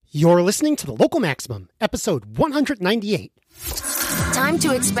You're listening to The Local Maximum, episode 198. Time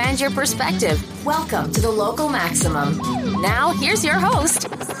to expand your perspective. Welcome to The Local Maximum. Now, here's your host,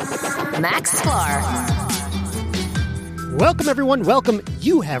 Max Sklar. Welcome, everyone. Welcome.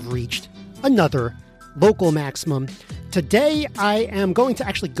 You have reached another Local Maximum. Today, I am going to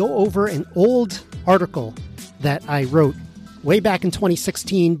actually go over an old article that I wrote way back in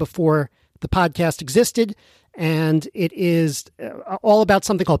 2016 before the podcast existed. And it is all about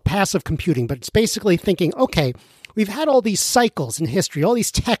something called passive computing. But it's basically thinking, okay, we've had all these cycles in history, all these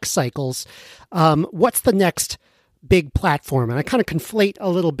tech cycles. What's the next big platform? And I kind of conflate a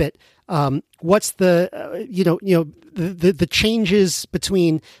little bit. What's the the changes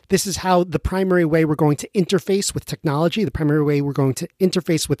between this is how the primary way we're going to interface with technology, the primary way we're going to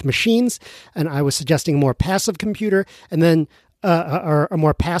interface with machines. And I was suggesting a more passive computer and then or a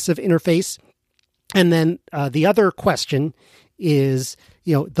more passive interface. And then the other question is,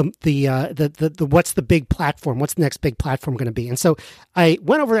 the what's the big platform? What's the next big platform going to be? And so I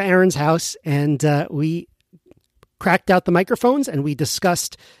went over to Aaron's house and we cracked out the microphones and we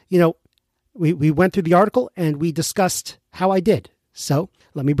discussed, we went through the article and we discussed how I did. So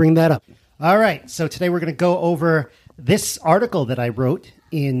let me bring that up. All right. So today we're going to go over this article that I wrote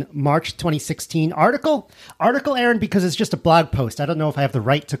in March 2016. Article, Aaron, because it's just a blog post. I don't know if I have the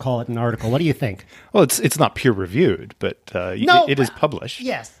right to call it an article. What do you think? Well, it's not peer-reviewed, but it is published.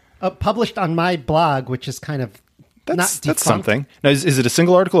 Yes, published on my blog, which is kind of that's something. Now, is it a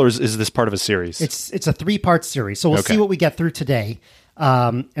single article or is this part of a series? It's a 3-part series. So we'll see what we get through today,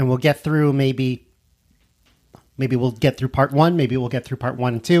 and we'll get through maybe we'll get through part 1. Maybe we'll get through part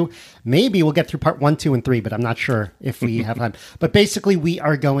 1 and 2. Maybe we'll get through part 1, 2, and 3, but I'm not sure if we have time. But basically,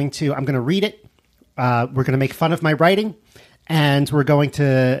 I'm going to read it. We're going to make fun of my writing, and we're going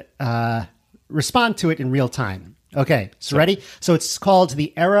to respond to it in real time. Okay, so ready? So it's called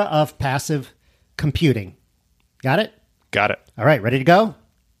The Era of Passive Computing. Got it? Got it. All right, ready to go?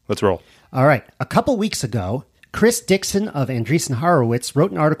 Let's roll. All right. A couple weeks ago, Chris Dixon of Andreessen Horowitz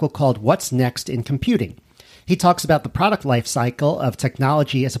wrote an article called What's Next in Computing. He talks about the product life cycle of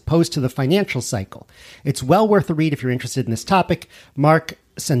technology as opposed to the financial cycle. It's well worth a read if you're interested in this topic. Mark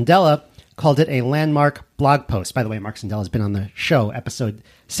Sandella called it a landmark blog post. By the way, Mark Sandella has been on the show, episode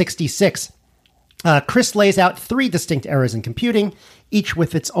 66. Chris lays out 3 distinct eras in computing, each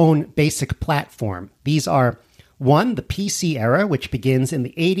with its own basic platform. These are 1, the PC era, which begins in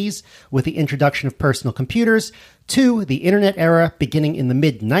the 80s with the introduction of personal computers. 2, the Internet era, beginning in the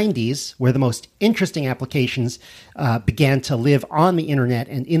mid-90s, where the most interesting applications began to live on the Internet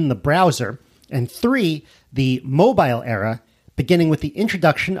and in the browser. And 3, the mobile era, beginning with the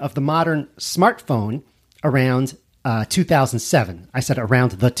introduction of the modern smartphone around 2007. I said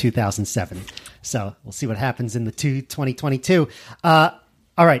around the 2007. So we'll see what happens in the 2022. All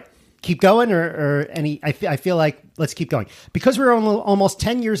right. Keep going or any? I feel like let's keep going. Because we're almost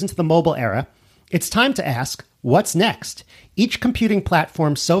 10 years into the mobile era, it's time to ask, what's next? Each computing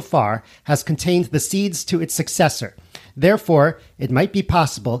platform so far has contained the seeds to its successor. Therefore, it might be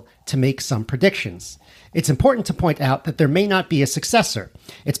possible to make some predictions. It's important to point out that there may not be a successor.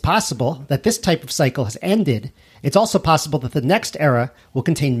 It's possible that this type of cycle has ended. It's also possible that the next era will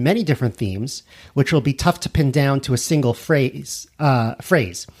contain many different themes, which will be tough to pin down to a single phrase. So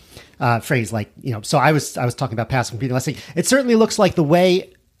I was talking about passive computing last week. It certainly looks like the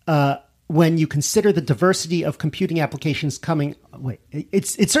way when you consider the diversity of computing applications coming.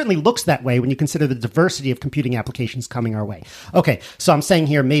 It certainly looks that way when you consider the diversity of computing applications coming our way. Okay, so I'm saying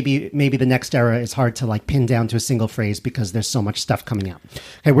here maybe the next era is hard to pin down to a single phrase because there's so much stuff coming out.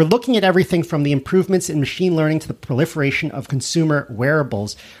 Okay, we're looking at everything from the improvements in machine learning to the proliferation of consumer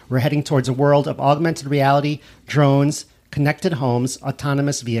wearables. We're heading towards a world of augmented reality, drones, connected homes,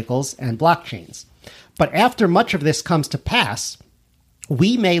 autonomous vehicles, and blockchains. But after much of this comes to pass,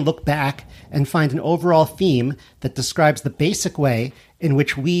 we may look back and find an overall theme that describes the basic way in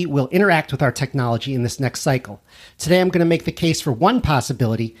which we will interact with our technology in this next cycle. Today, I'm going to make the case for one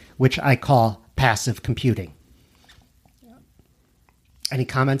possibility, which I call passive computing. Any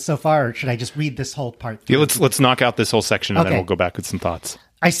comments so far, or should I just read this whole part? Yeah, let's knock out this whole section, and then we'll go back with some thoughts.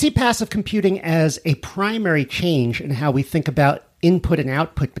 I see passive computing as a primary change in how we think about input and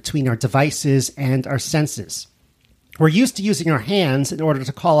output between our devices and our senses. We're used to using our hands in order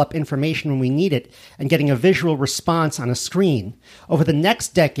to call up information when we need it and getting a visual response on a screen. Over the next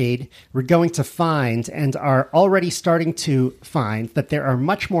decade, we're going to find and are already starting to find that there are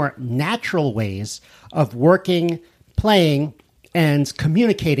much more natural ways of working, playing, and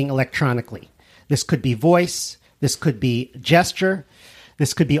communicating electronically. This could be voice. This could be gesture.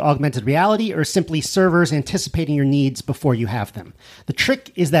 This could be augmented reality or simply servers anticipating your needs before you have them. The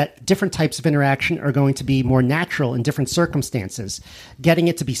trick is that different types of interaction are going to be more natural in different circumstances. Getting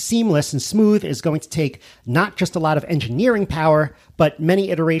it to be seamless and smooth is going to take not just a lot of engineering power, but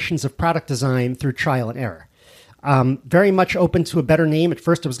many iterations of product design through trial and error. Very much open to a better name. At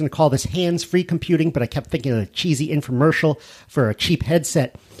first, I was going to call this hands-free computing, but I kept thinking of a cheesy infomercial for a cheap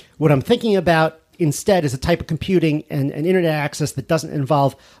headset. What I'm thinking about instead is a type of computing and internet access that doesn't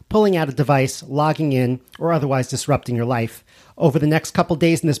involve pulling out a device, logging in, or otherwise disrupting your life. Over the next couple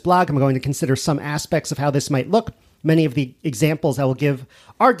days in this blog, I'm going to consider some aspects of how this might look. Many of the examples I will give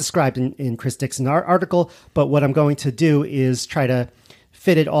are described in Chris Dixon's article, but what I'm going to do is try to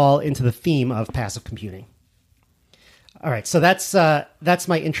fit it all into the theme of passive computing. All right, so that's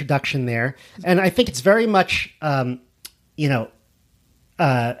my introduction there, and I think it's very much,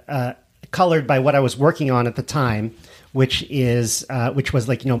 colored by what I was working on at the time, which was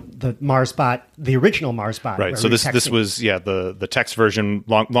like the MarsBot, the original MarsBot. Right. So this was the text version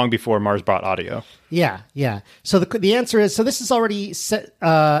long before MarsBot audio. Yeah. So the answer is, so this is already set.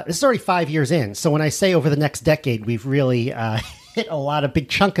 This is already 5 years in. So when I say over the next decade, we've really hit a lot of big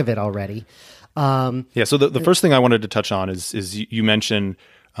chunk of it already. So the first thing I wanted to touch on is you mentioned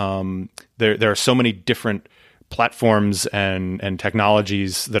there are so many different platforms and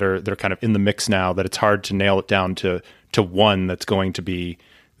technologies that are kind of in the mix now that it's hard to nail it down to one that's going to be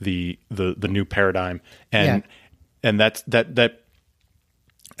the new paradigm. And that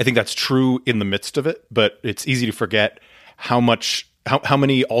I think that's true in the midst of it, but it's easy to forget how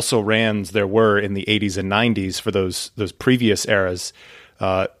many also rans there were in the 80s and 90s for those previous eras.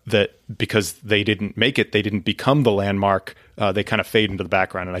 That because they didn't make it, they didn't become the landmark. They kind of fade into the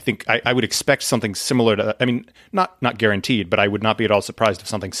background, and I think I would expect something similar to. I mean, not guaranteed, but I would not be at all surprised if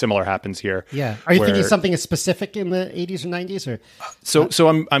something similar happens here. Yeah, are you thinking something is specific in the 80s or 90s, or? So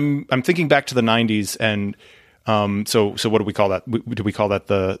I'm thinking back to the 90s, and so what do we call that? Do we call that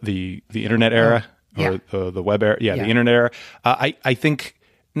the internet era or the web era? Yeah, the internet era. I think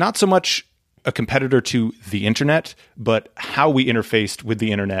not so much a competitor to the internet, but how we interfaced with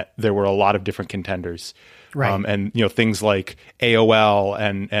the internet, there were a lot of different contenders. Right. And things like AOL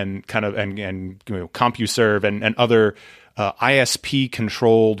and CompuServe and other ISP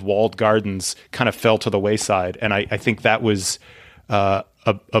controlled walled gardens kind of fell to the wayside. And I think that was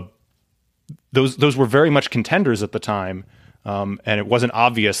those were very much contenders at the time. And it wasn't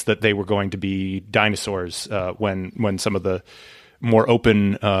obvious that they were going to be dinosaurs when some of the more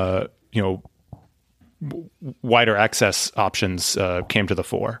open wider access options came to the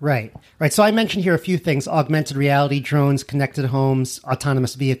fore. Right. So I mentioned here a few things: augmented reality, drones, connected homes,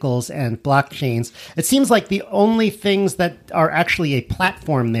 autonomous vehicles, and blockchains. It seems like the only things that are actually a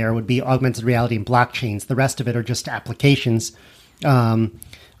platform there would be augmented reality and blockchains. The rest of it are just applications.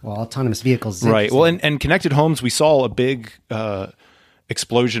 Autonomous vehicles. Right. Well, and connected homes, we saw a big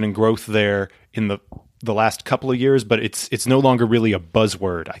explosion in growth there in the last couple of years, but it's no longer really a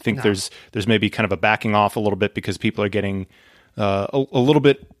buzzword. I think there's maybe kind of a backing off a little bit because people are getting a little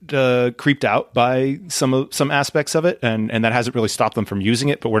bit creeped out by some aspects of it, and that hasn't really stopped them from using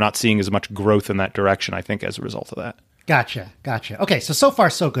it, but we're not seeing as much growth in that direction, I think, as a result of that. Gotcha. Okay, so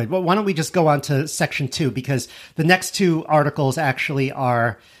far so good. Well, why don't we just go on to section 2, because the next two articles actually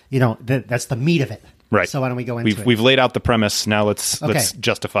are, that's the meat of it. Right. So why don't we go into it? We've laid out the premise. Now let's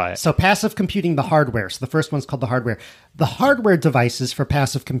justify it. So passive computing, the hardware. So the first one's called the hardware. The hardware devices for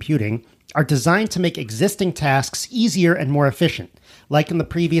passive computing are designed to make existing tasks easier and more efficient. Like in the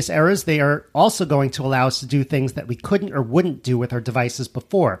previous eras, they are also going to allow us to do things that we couldn't or wouldn't do with our devices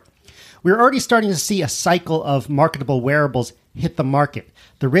before. We're already starting to see a cycle of marketable wearables hit the market.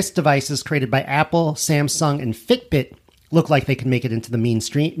 The wrist devices created by Apple, Samsung, and Fitbit look like they can make it into the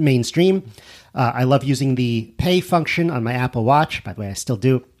mainstream. I love using the pay function on my Apple Watch. By the way, I still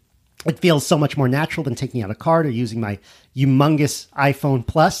do. It feels so much more natural than taking out a card or using my humongous iPhone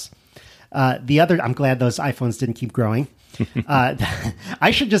Plus. I'm glad those iPhones didn't keep growing.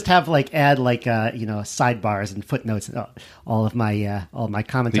 I should just have sidebars and footnotes and all of my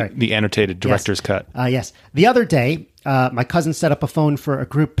commentary. The annotated director's cut. Yes. The other day, my cousin set up a phone for a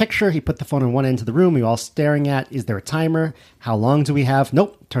group picture. He put the phone on one end of the room. We were all staring at. Is there a timer? How long do we have?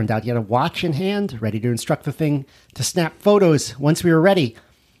 Nope. Turned out he had a watch in hand, ready to instruct the thing to snap photos once we were ready.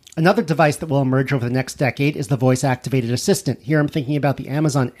 Another device that will emerge over the next decade is the voice-activated assistant. Here I'm thinking about the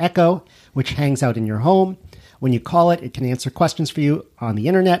Amazon Echo, which hangs out in your home. When you call it, it can answer questions for you on the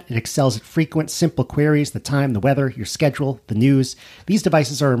internet. It excels at frequent, simple queries, the time, the weather, your schedule, the news. These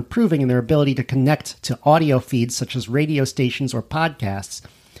devices are improving in their ability to connect to audio feeds such as radio stations or podcasts.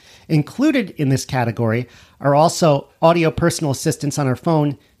 Included in this category are also audio personal assistants on our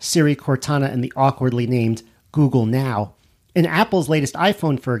phone, Siri, Cortana, and the awkwardly named Google Now. In Apple's latest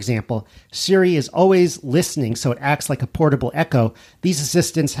iPhone, for example, Siri is always listening, so it acts like a portable Echo. These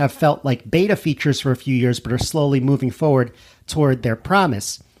assistants have felt like beta features for a few years, but are slowly moving forward toward their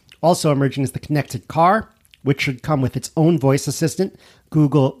promise. Also emerging is the connected car, which should come with its own voice assistant.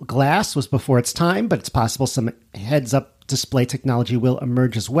 Google Glass was before its time, but it's possible some heads-up display technology will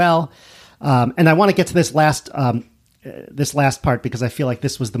emerge as well. And I want to get to this last part because I feel like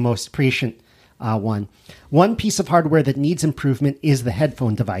this was the most prescient one. One piece of hardware that needs improvement is the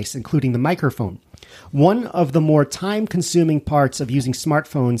headphone device, including the microphone. One of the more time-consuming parts of using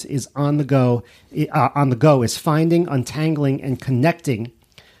smartphones is on the go is finding, untangling, and connecting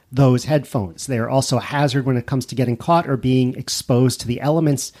those headphones. They are also a hazard when it comes to getting caught or being exposed to the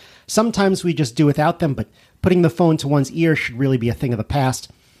elements. Sometimes we just do without them, but putting the phone to one's ear should really be a thing of the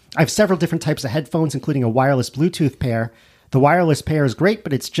past. I have several different types of headphones, including a wireless Bluetooth pair. The wireless pair is great,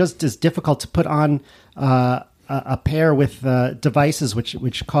 but it's just as difficult to put on a pair with devices,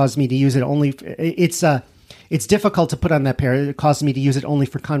 which caused me to use it only. It's difficult to put on that pair. It causes me to use it only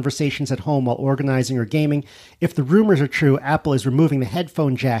for conversations at home while organizing or gaming. If the rumors are true, Apple is removing the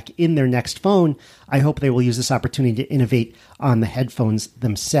headphone jack in their next phone. I hope they will use this opportunity to innovate on the headphones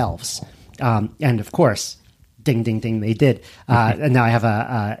themselves. And of course, ding, ding, ding, they did. And now I have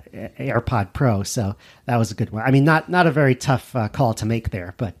a AirPod Pro, so that was a good one. I mean, not a very tough call to make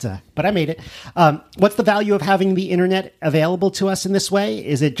there, but I made it. What's the value of having the internet available to us in this way?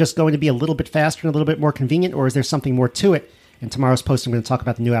 Is it just going to be a little bit faster and a little bit more convenient, or is there something more to it? In tomorrow's post, I'm going to talk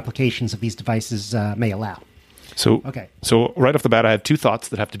about the new applications that these devices may allow. So right off the bat, I have two thoughts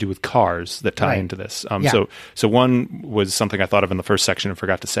that have to do with cars that tie into this. So one was something I thought of in the first section and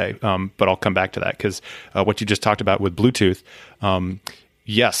forgot to say, but I'll come back to that because what you just talked about with Bluetooth,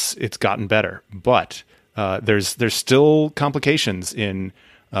 yes, it's gotten better, but there's still complications in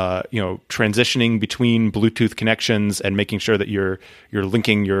transitioning between Bluetooth connections and making sure that you're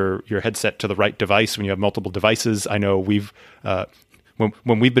linking your headset to the right device when you have multiple devices. I know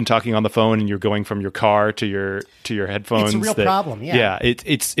when we've been talking on the phone and you're going from your car to your headphones, it's a real problem. Yeah,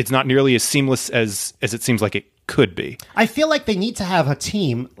 it's not nearly as seamless as it seems like it could be. I feel like they need to have a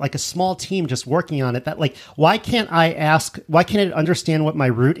team, like a small team, just working on it. That why can't it understand what my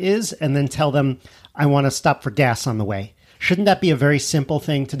route is and then tell them I want to stop for gas on the way? Shouldn't that be a very simple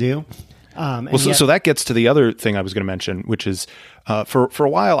thing to do? So that gets to the other thing I was going to mention, which is for a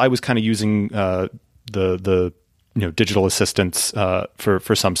while I was kind of using the digital assistants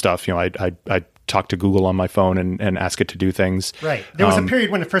for some stuff. I talk to Google on my phone and ask it to do things. Right. There was a period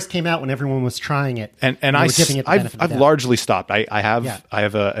when it first came out when everyone was trying it, and I've largely stopped. I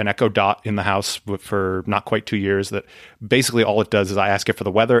have an Echo Dot in the house for not quite 2 years. That basically all it does is I ask it for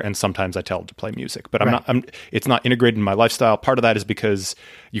the weather, and sometimes I tell it to play music. But it's not integrated in my lifestyle. Part of that is because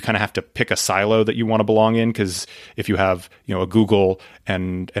you kind of have to pick a silo that you want to belong in. Because if you have a Google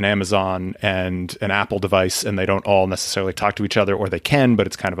and an Amazon and an Apple device, and they don't all necessarily talk to each other, or they can, but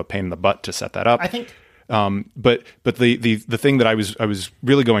it's kind of a pain in the butt to set that up. I think. But the thing that I was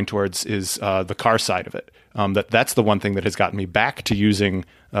really going towards is the car side of it. That's the one thing that has gotten me back to using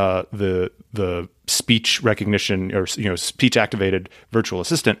the speech recognition or speech activated virtual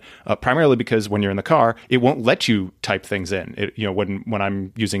assistant, primarily because when you're in the car, it won't let you type things in. When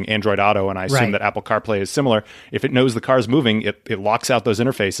I'm using Android Auto and I assume that Apple CarPlay is similar, if it knows the car's moving, it locks out those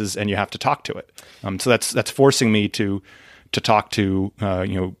interfaces and you have to talk to it. So that's forcing me to talk to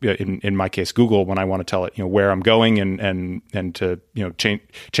in my case Google when I want to tell it where I'm going and to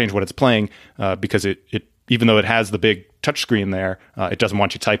change what it's playing, because it even though it has the big touchscreen there, it doesn't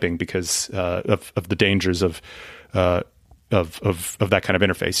want you typing because of the dangers of that kind of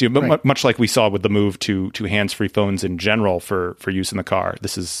interface. Much like we saw with the move to hands-free phones in general for use in the car.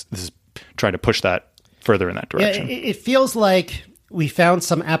 This is trying to push that further in that direction. Yeah, it feels like we found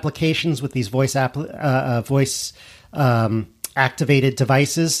some applications with these voice activated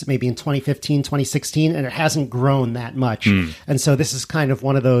devices maybe in 2015, 2016, and it hasn't grown that much. And so this is kind of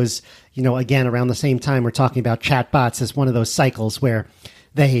one of those, again, around the same time we're talking about chatbots as one of those cycles where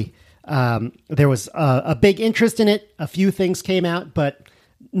there was a big interest in it. A few things came out, but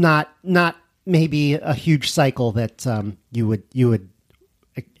not maybe a huge cycle that you would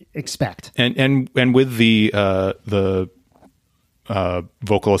expect. And with the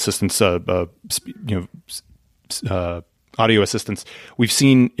vocal assistants, audio assistants, we've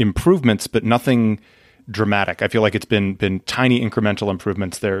seen improvements, but nothing dramatic. I feel like it's been tiny incremental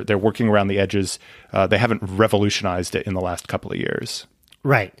improvements. They're working around the edges. They haven't revolutionized it in the last couple of years.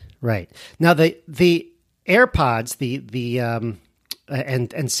 Right. Now the AirPods, the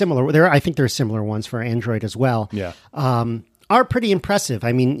and similar. I think there are similar ones for Android as well. Yeah. Are pretty impressive.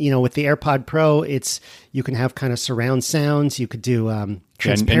 I mean, with the AirPod Pro, you can have kind of surround sounds. You could do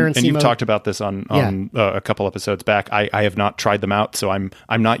transparency and you've mode. talked about this on a couple episodes back. I have not tried them out, so I'm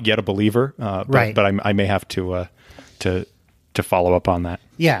not yet a believer. Right. But I may have to follow up on that.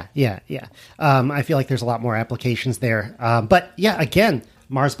 Yeah. I feel like there's a lot more applications there. But yeah, again,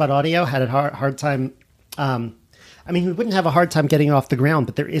 MarsBot Audio had a hard time. I mean, we wouldn't have a hard time getting off the ground,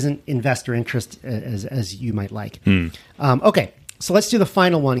 but there isn't investor interest as you might like. Okay, so let's do the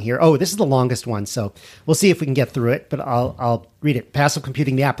final one here. Oh, this is the longest one, so we'll see if we can get through it, but I'll read it. Passive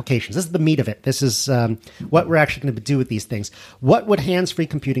computing, the applications. This is the meat of it. This is what we're actually going to do with these things. What would hands-free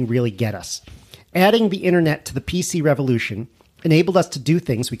computing really get us? Adding the internet to the PC revolution enabled us to do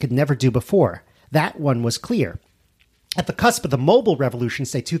things we could never do before. That one was clear. At the cusp of the mobile revolution,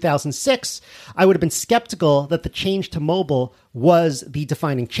 say 2006, I would have been skeptical that the change to mobile was the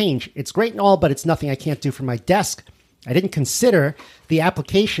defining change. It's great and all, but it's nothing I can't do from my desk. I didn't consider the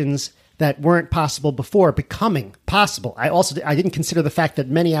applications that weren't possible before becoming possible. I didn't consider the fact that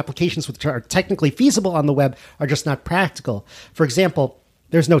many applications which are technically feasible on the web are just not practical. For example,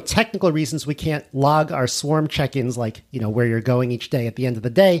 there's no technical reasons we can't log our Swarm check-ins, like where you're going each day at the end of the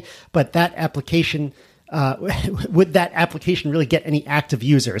day, but that application... would that application really get any active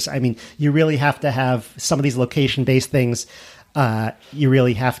users? I mean, you really have to have some of these location-based things. You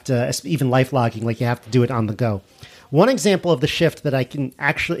really have to, even life logging, like you have to do it on the go. One example of the shift that I can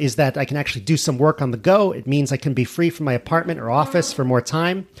actually do some work on the go. It means I can be free from my apartment or office for more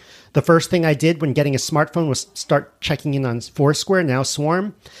time. The first thing I did when getting a smartphone was start checking in on Foursquare, now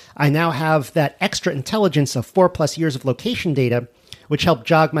Swarm. I now have that extra intelligence of 4+ years of location data, which helped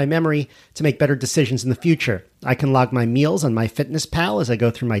jog my memory to make better decisions in the future. I can log my meals on MyFitnessPal as I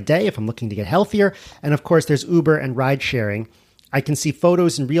go through my day if I'm looking to get healthier. And of course, there's Uber and ride sharing. I can see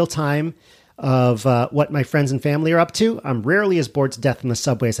photos in real time of what my friends and family are up to. I'm rarely as bored to death in the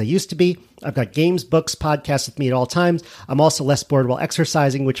subway as I used to be. I've got games, books, podcasts with me at all times. I'm also less bored while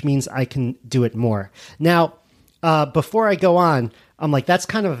exercising, which means I can do it more. Now, before I go on, I'm like, that's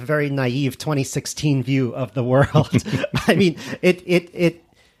kind of a very naive 2016 view of the world. I mean,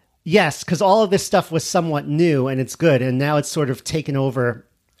 yes, because all of this stuff was somewhat new and it's good. And now it's sort of taken over.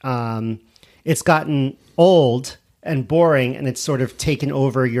 It's gotten old and boring, and it's sort of taken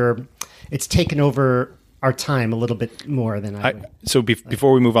over our time a little bit more than I would. So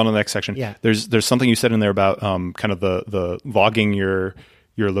before we move on to the next section, yeah. there's something you said in there about kind of the logging your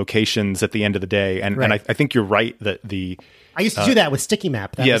locations at the end of the day. And, right. and I think you're right that I used to do that with Sticky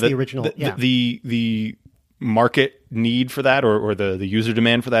Map. That was the original. The market need for that or the user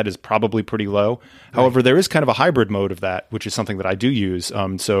demand for that is probably pretty low. Right. However, there is kind of a hybrid mode of that, which is something that I do use.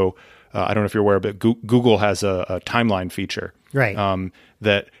 So I don't know if you're aware, but Google has a timeline feature. Right.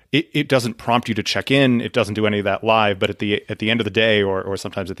 That it doesn't prompt you to check in. It doesn't do any of that live. But at the end of the day, or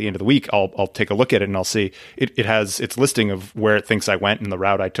sometimes at the end of the week, I'll take a look at it and I'll see it has its listing of where it thinks I went and the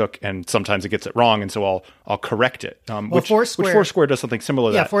route I took, and sometimes it gets it wrong, and so I'll correct it. Which Foursquare does something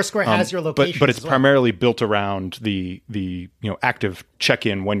similar to that. Yeah, Foursquare has your location, but it's primarily built around the active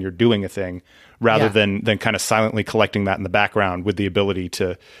check-in when you're doing a thing, rather than kind of silently collecting that in the background with the ability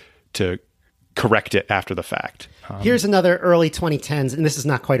to correct it after the fact. Here's another early 2010s, and this is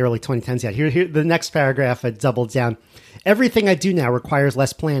not quite early 2010s yet. Here the next paragraph, I doubled down. Everything I do now requires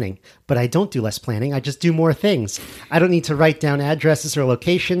less planning, but I don't do less planning. I just do more things. I don't need to write down addresses or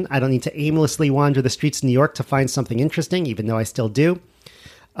location. I don't need to aimlessly wander the streets of New York to find something interesting, even though I still do.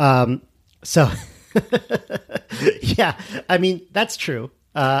 So, yeah, I mean, that's true.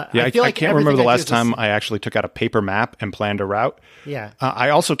 I can't remember the last time I actually took out a paper map and planned a route. Yeah. I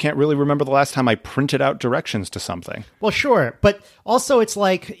also can't really remember the last time I printed out directions to something. Well, sure. But also it's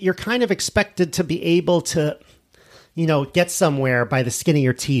like you're kind of expected to be able to, get somewhere by the skin of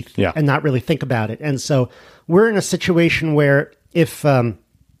your teeth and not really think about it. And so we're in a situation where if our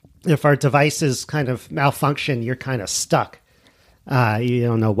devices kind of malfunction, you're kind of stuck. You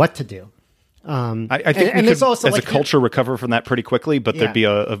don't know what to do. I think we could, also, as a culture, recover from that pretty quickly, but there'd be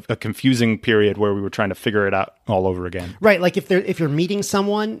a confusing period where we were trying to figure it out all over again. Right. Like if you're meeting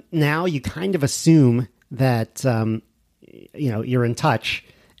someone now, you kind of assume that, you're in touch,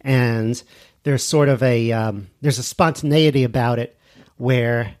 and there's sort of there's a spontaneity about it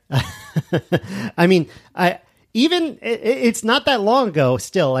where, I mean, it's not that long ago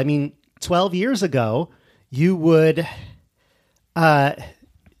still. I mean, 12 years ago, you would,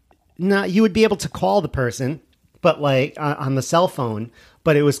 you would be able to call the person, but like on the cell phone,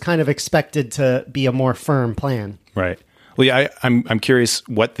 but it was kind of expected to be a more firm plan. Right. Well, yeah, I'm curious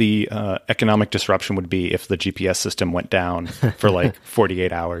what the economic disruption would be if the GPS system went down for like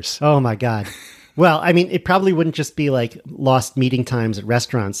 48 hours. Oh my God. Well, I mean, it probably wouldn't just be like lost meeting times at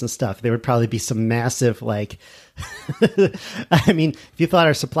restaurants and stuff. There would probably be some massive, like, I mean, if you thought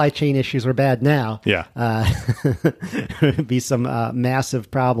our supply chain issues were bad now, Yeah. there would be some massive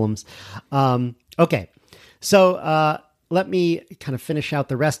problems. Okay. So let me kind of finish out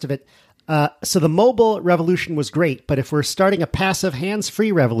the rest of it. So the mobile revolution was great, but if we're starting a passive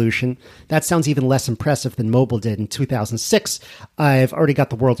hands-free revolution, that sounds even less impressive than mobile did in 2006. I've already got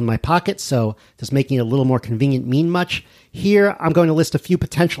the world in my pocket, so does making it a little more convenient mean much? Here, I'm going to list a few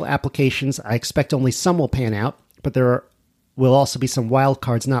potential applications. I expect only some will pan out, but will also be some wild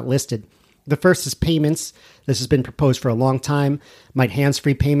cards not listed. The first is payments. This has been proposed for a long time. Might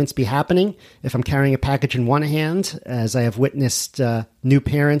hands-free payments be happening? If I'm carrying a package in one hand, as I have witnessed new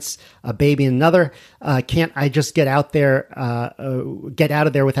parents, a baby in another, can't I just get out of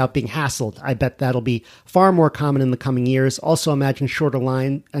there without being hassled? I bet that'll be far more common in the coming years. Also imagine shorter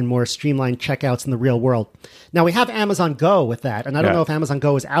line and more streamlined checkouts in the real world. Now, we have Amazon Go with that, and I don't know if Amazon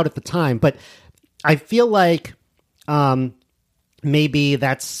Go was out at the time, but I feel like maybe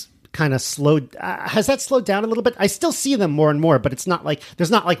that's kind of slowed. Has that slowed down a little bit? I still see them more and more, but it's not like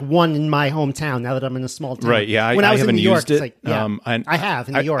there's not like one in my hometown now that I'm in a small town. Right. Yeah. When I was haven't in New York, used it. Like, yeah, I have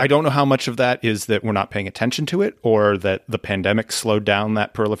in New York. I don't know how much of that is that we're not paying attention to it, or that the pandemic slowed down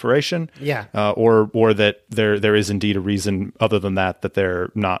that proliferation. Yeah. Or that there is indeed a reason other than that they're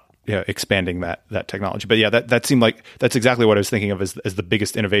not expanding that technology. But yeah, that seemed like that's exactly what I was thinking of as the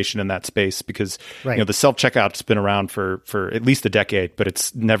biggest innovation in that space, because right. The self-checkout's been around for at least a decade, but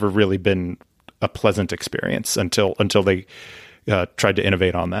it's never really been a pleasant experience until they tried to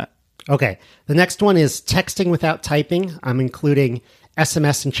innovate on that. Okay. The next one is texting without typing. I'm including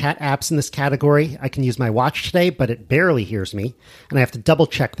SMS and chat apps in this category. I can use my watch today, but it barely hears me, and I have to double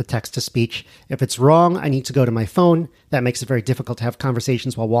check the text to speech. If it's wrong, I need to go to my phone. That makes it very difficult to have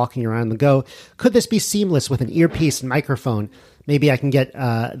conversations while walking around the go. Could this be seamless with an earpiece and microphone? Maybe I can get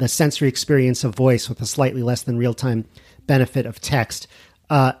the sensory experience of voice with a slightly less than real-time benefit of text.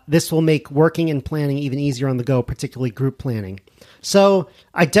 This will make working and planning even easier on the go, particularly group planning. So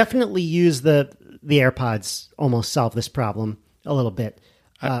I definitely use the AirPods almost solve this problem a little bit.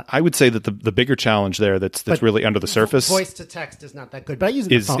 I would say that the bigger challenge there that's really under the surface, voice to text is not that good, but I use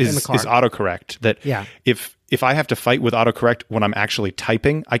it in the car. Is autocorrect. That if I have to fight with autocorrect when I'm actually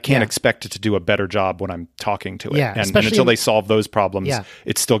typing, I can't expect it to do a better job when I'm talking to it. Yeah, and until they solve those problems,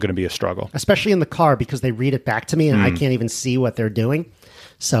 it's still going to be a struggle. Especially in the car, because they read it back to me and I can't even see what they're doing.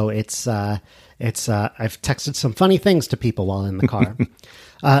 So it's I've texted some funny things to people while in the car.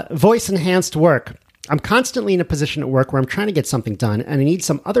 Voice enhanced work. I'm constantly in a position at work where I'm trying to get something done, and I need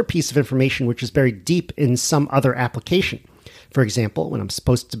some other piece of information which is buried deep in some other application. For example, when I'm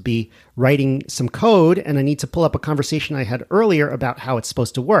supposed to be writing some code and I need to pull up a conversation I had earlier about how it's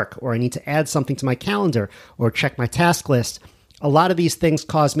supposed to work, or I need to add something to my calendar or check my task list, a lot of these things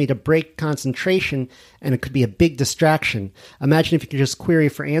cause me to break concentration, and it could be a big distraction. Imagine if you could just query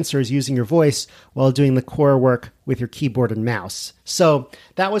for answers using your voice while doing the core work with your keyboard and mouse. So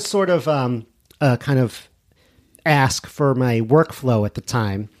that was sort of a kind of ask for my workflow at the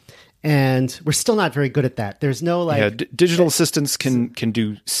time. And we're still not very good at that. There's no digital assistants can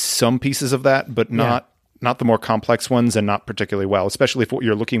do some pieces of that, but not the more complex ones, and not particularly well, especially if what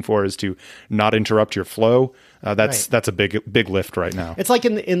you're looking for is to not interrupt your flow. That's a big lift right now. It's like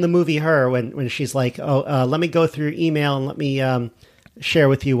in the movie Her, when she's like, let me go through your email and let me share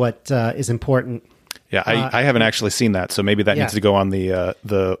with you what is important. Yeah, I haven't actually seen that, so maybe that needs to go on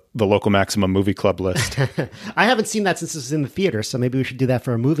the local Maximum movie club list. I haven't seen that since it was in the theater, so maybe we should do that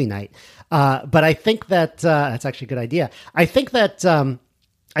for a movie night. But I think that that's actually a good idea. I think that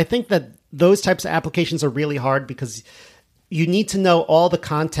those types of applications are really hard because you need to know all the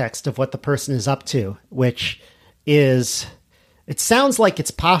context of what the person is up to, which is, it sounds like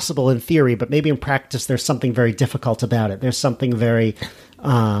it's possible in theory, but maybe in practice there's something very difficult about it. There's something very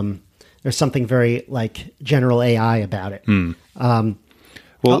like general AI about it. Do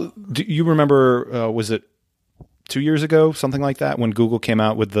you remember, was it 2 years ago, something like that, when Google came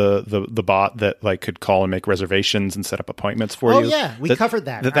out with the bot that like could call and make reservations and set up appointments for you? Oh yeah, we covered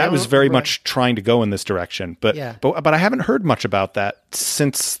that. That was very much trying to go in this direction, but I haven't heard much about that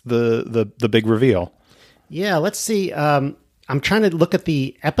since the big reveal. Yeah, let's see. I'm trying to look at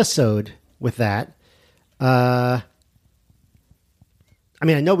the episode with that. I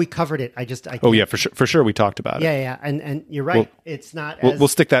mean, I know we covered it. Oh yeah, for sure we talked about it. Yeah, and you're right. It's not. We'll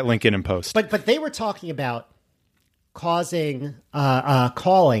stick that link in post. But they were talking about causing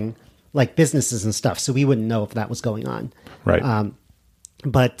calling like businesses and stuff, so we wouldn't know if that was going on. Right.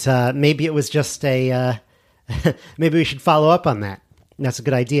 But maybe it was just maybe we should follow up on that. That's a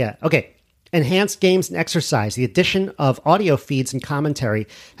good idea. Okay. Enhanced games and exercise. The addition of audio feeds and commentary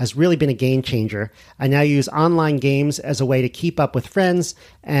has really been a game changer. I now use online games as a way to keep up with friends,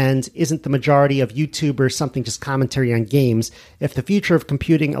 and isn't the majority of YouTubers something just commentary on games? If the future of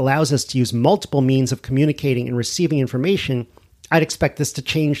computing allows us to use multiple means of communicating and receiving information, I'd expect this to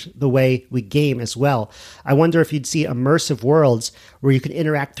change the way we game as well. I wonder if you'd see immersive worlds where you can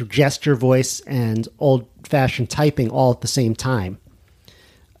interact through gesture, voice, and old-fashioned typing all at the same time.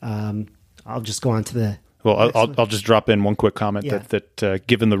 I'll just go on to the... Well, I'll just drop in one quick comment that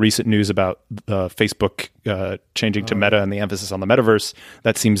given the recent news about Facebook changing to Meta and the emphasis on the metaverse,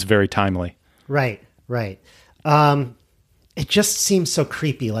 that seems very timely. Right. It just seems so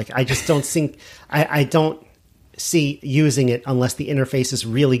creepy. Like, I just don't think... I don't see using it unless the interface is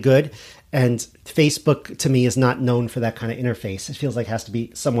really good. And Facebook, to me, is not known for that kind of interface. It feels like it has to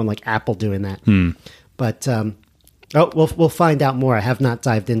be someone like Apple doing that. But... we'll find out more. I have not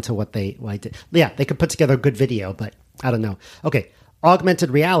dived into what they did. Yeah, they could put together a good video, but I don't know. Okay, augmented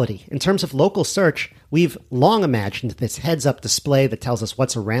reality. In terms of local search, we've long imagined this heads-up display that tells us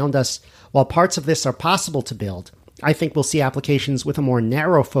what's around us. While parts of this are possible to build, I think we'll see applications with a more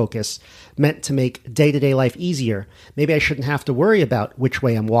narrow focus meant to make day-to-day life easier. Maybe I shouldn't have to worry about which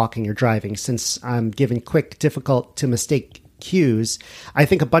way I'm walking or driving, since I'm given quick, difficult-to-mistake cues. I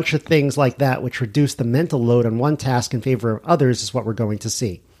think a bunch of things like that, which reduce the mental load on one task in favor of others, is what we're going to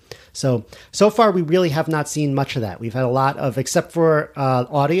see. So far, we really have not seen much of that. We've had a lot of, except for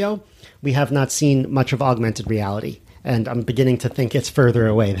audio, we have not seen much of augmented reality. And I'm beginning to think it's further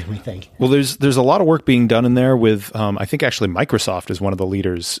away than we think. Well, there's a lot of work being done in there with, I think actually Microsoft is one of the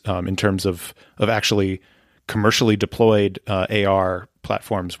leaders in terms of actually commercially deployed AR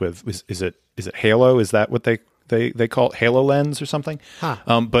platforms with, is it Halo? Is that what they call it, HoloLens or something?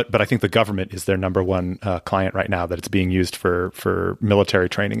 But I think the government is their number one client right now, that it's being used for military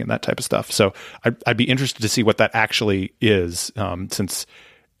training and that type of stuff. So I'd be interested to see what that actually is, since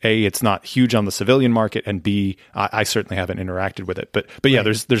A, it's not huge on the civilian market, and B, I certainly haven't interacted with it. But yeah,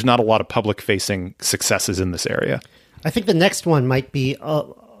 there's not a lot of public facing successes in this area. I think the next one might be a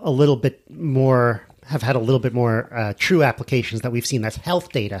little bit more, have had a little bit more true applications that we've seen. That's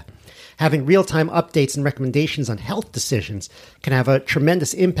health data. Having real-time updates and recommendations on health decisions can have a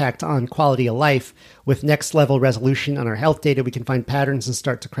tremendous impact on quality of life. With next-level resolution on our health data, we can find patterns and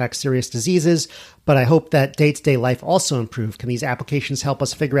start to crack serious diseases. But I hope that day-to-day life also improve. Can these applications help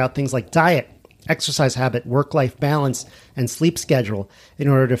us figure out things like diet, exercise habit, work-life balance, and sleep schedule in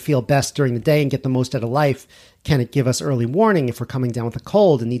order to feel best during the day and get the most out of life? Can it give us early warning if we're coming down with a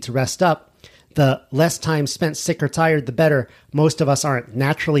cold and need to rest up? The less time spent sick or tired, the better. Most of us aren't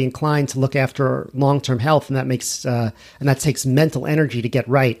naturally inclined to look after our long-term health, and that takes mental energy to get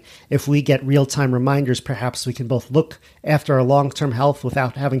right. If we get real-time reminders, perhaps we can both look after our long-term health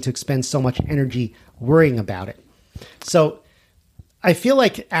without having to expend so much energy worrying about it. So I feel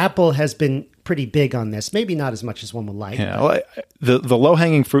like Apple has been pretty big on this. Maybe not as much as one would like. Yeah, well, the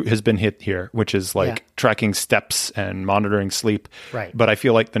low-hanging fruit has been hit here, which is tracking steps and monitoring sleep. Right. But I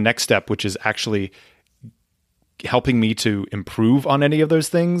feel like the next step, which is actually helping me to improve on any of those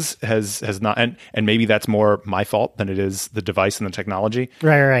things, has not, and maybe that's more my fault than it is the device and the technology.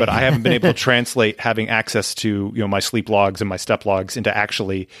 Right. But I haven't been able to translate having access to my sleep logs and my step logs into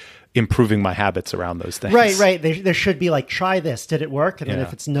actually improving my habits around those things. Right. There should be like, try this. Did it work? And then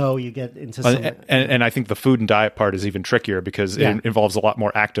if it's no, you get into some... And I think the food and diet part is even trickier because it involves a lot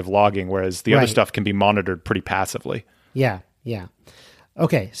more active logging, whereas the other stuff can be monitored pretty passively. Yeah.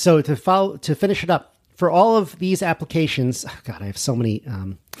 Okay, so to finish it up, for all of these applications... Oh God, I have so many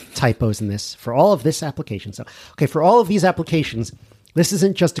typos in this. For all of these applications... This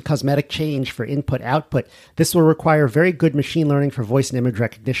isn't just a cosmetic change for input-output. This will require very good machine learning for voice and image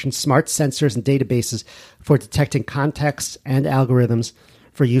recognition, smart sensors and databases for detecting context, and algorithms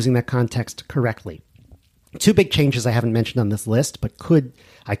for using that context correctly. Two big changes I haven't mentioned on this list, but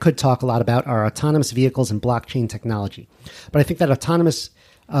I could talk a lot about, are autonomous vehicles and blockchain technology. But I think that autonomous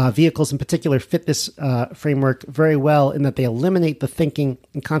vehicles in particular fit this framework very well, in that they eliminate the thinking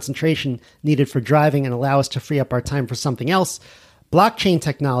and concentration needed for driving and allow us to free up our time for something else. Blockchain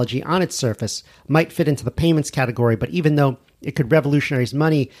technology on its surface might fit into the payments category, but even though it could revolutionize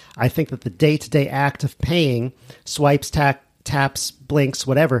money, I think that the day-to-day act of paying, swipes, taps, blinks,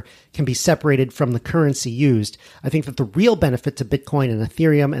 whatever, can be separated from the currency used. I think that the real benefit to Bitcoin and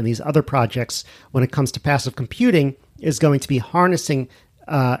Ethereum and these other projects when it comes to passive computing is going to be the harnessing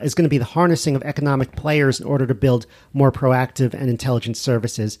of economic players in order to build more proactive and intelligent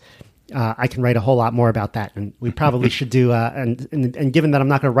services. I can write a whole lot more about that. And we probably should do, and given that I'm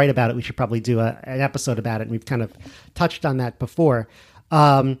not going to write about it, we should probably do an episode about it. And we've kind of touched on that before.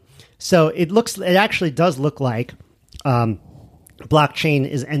 So it actually does look like blockchain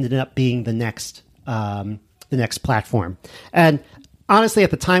is ended up being the next platform. And honestly,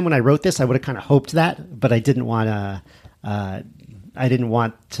 at the time when I wrote this, I would have kind of hoped that, but I didn't want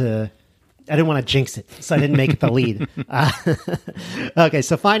to jinx it, so I didn't make it the lead. Okay,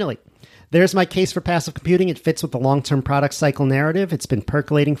 so finally, there's my case for passive computing. It fits with the long-term product cycle narrative. It's been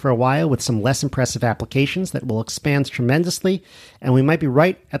percolating for a while with some less impressive applications that will expand tremendously, and we might be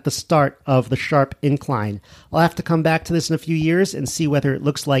right at the start of the sharp incline. I'll have to come back to this in a few years and see whether it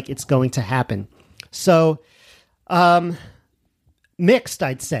looks like it's going to happen. So, mixed,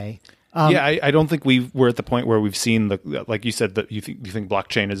 I'd say. I don't think we're at the point where we've seen like you said, that you think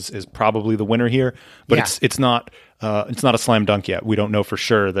blockchain is probably the winner here, but it's not a slam dunk yet. We don't know for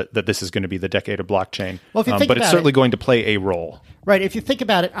sure that this is going to be the decade of blockchain. Well, but it's certainly going to play a role. Right. If you think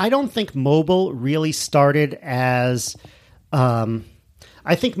about it, I don't think mobile really started as, I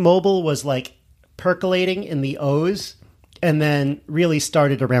think mobile was like percolating in the O's and then really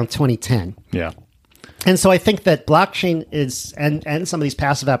started around 2010. Yeah. And so I think that blockchain is, and some of these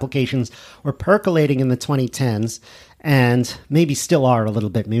passive applications were percolating in the 2010s and maybe still are a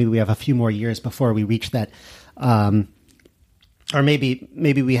little bit. Maybe we have a few more years before we reach that. Or maybe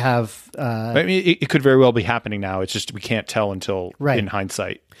we have... I mean, it could very well be happening now. It's just we can't tell until in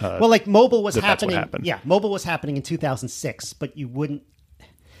hindsight. Well, like mobile was happening. That's what happened. Yeah, mobile was happening in 2006, but you wouldn't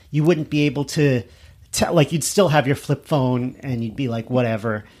be able to tell, like you'd still have your flip phone and you'd be like,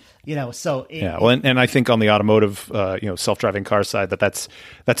 whatever... So and I think on the automotive, self-driving car side, that's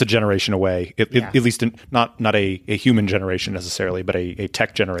a generation away. At least not a human generation necessarily, but a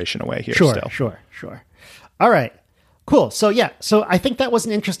tech generation away here. Sure. All right, cool. So I think that was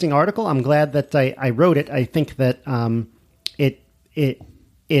an interesting article. I'm glad that I wrote it. I think that it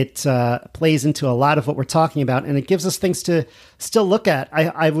plays into a lot of what we're talking about, and it gives us things to still look at.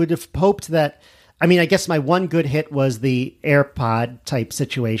 I would have hoped that. I mean, I guess my one good hit was the AirPod type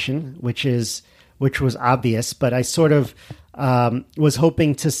situation, which was obvious, but I sort of was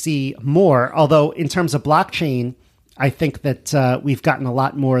hoping to see more. Although in terms of blockchain, I think that we've gotten a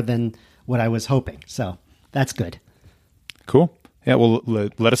lot more than what I was hoping. So that's good. Cool. Yeah. Well,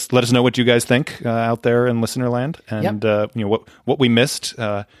 let us know what you guys think out there in listener land, and what we missed.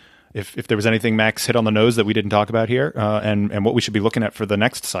 If there was anything Max hit on the nose that we didn't talk about here, and what we should be looking at for the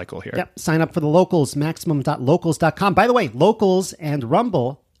next cycle here. Yep. Sign up for the Locals, maximum.locals.com. By the way, Locals and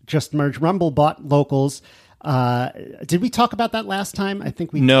Rumble just merged. Rumble bought Locals. Did we talk about that last time? I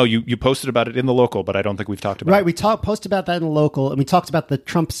think we... No, you posted about it in the Local, but I don't think we've talked about it. Right, we posted about that in the Local, and we talked about the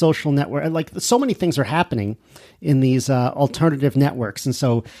Trump social network. Like, so many things are happening in these alternative networks, and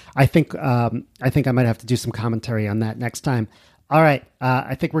so I think I might have to do some commentary on that next time. All right.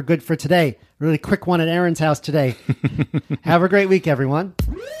 I think we're good for today. Really quick one at Aaron's house today. Have a great week, everyone.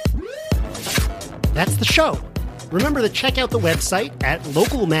 That's the show. Remember to check out the website at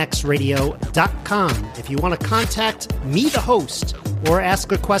localmaxradio.com. If you want to contact me, the host, or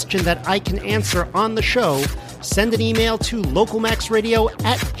ask a question that I can answer on the show, send an email to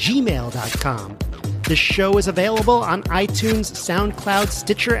localmaxradio@gmail.com. This show is available on iTunes, SoundCloud,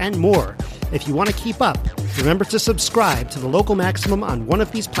 Stitcher, and more. If you want to keep up, remember to subscribe to the Local Maximum on one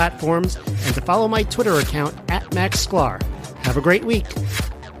of these platforms and to follow my Twitter account @MaxSklar. Have a great week.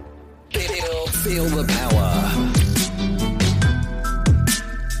 Feel the power.